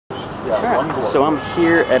Alright, so I'm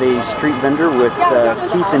here at a street vendor with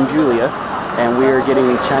Keith and Julia, and we are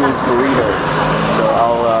getting Chinese burritos. So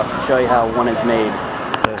I'll show you how one is made.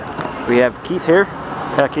 So we have Keith here.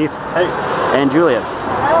 Hi, Keith. Hey. And Julia.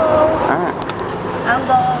 Hello. Alright.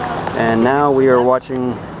 And now we are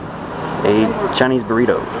watching a Chinese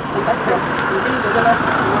burrito.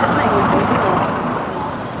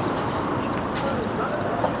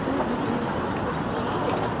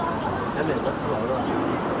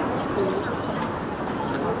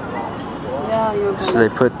 So they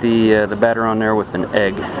put the batter on there with an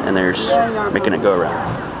egg, and they're making it go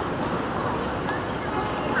around.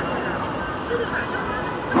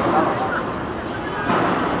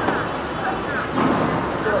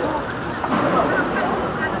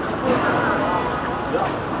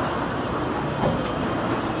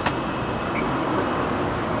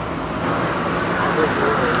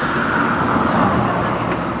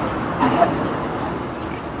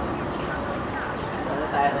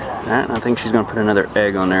 Alright, I think she's going to put another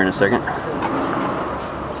egg on there in a second.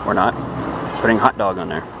 Or not. Putting hot dog on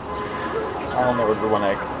there. I only ordered one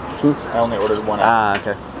egg. I only ordered one egg. Ah,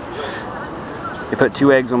 okay. They put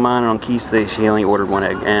 2 eggs on mine, and on Keith's she only ordered 1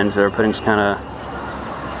 egg. And so they're putting some kind of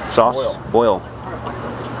sauce? Oil.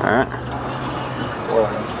 Alright. Oil.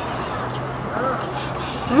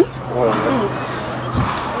 Oil.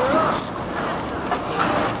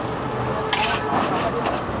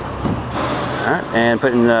 Alright, and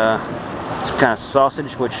putting some kind of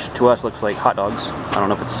sausage, which to us looks like hot dogs. I don't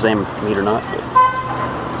know if it's the same meat or not,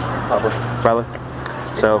 but probably.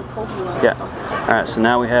 So, yeah. Alright, so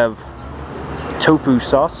now we have tofu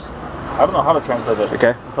sauce. I don't know how to translate it.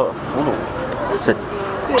 Okay. It's a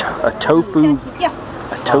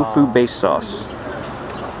tofu based sauce.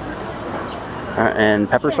 Alright, and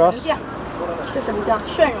pepper sauce. It's a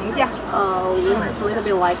little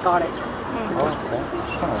bit like garlic.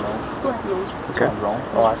 Okay.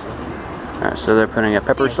 Oh, I see. Alright, so they're putting a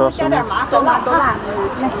pepper sauce in there.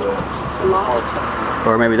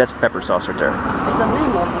 Or maybe that's the pepper sauce right there.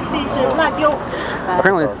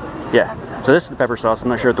 Apparently, yeah. So this is the pepper sauce. I'm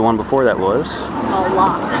not sure what the one before that was.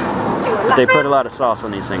 But they put a lot of sauce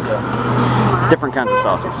on these things. Different kinds of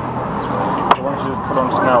sauces. The one you just put on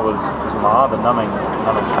just now was ma, the numbing.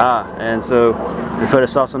 Ah, and so they put a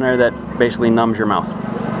sauce on there that basically numbs your mouth.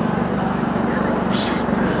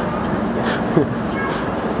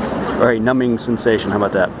 Or a numbing sensation, how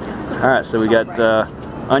about that? Alright, so we got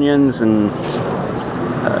onions and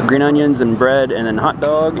green onions and bread and then hot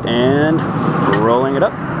dog and rolling it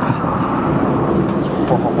up.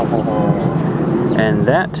 And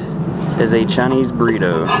that is a Chinese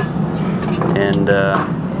burrito. And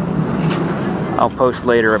I'll post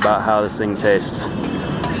later about how this thing tastes.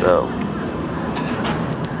 So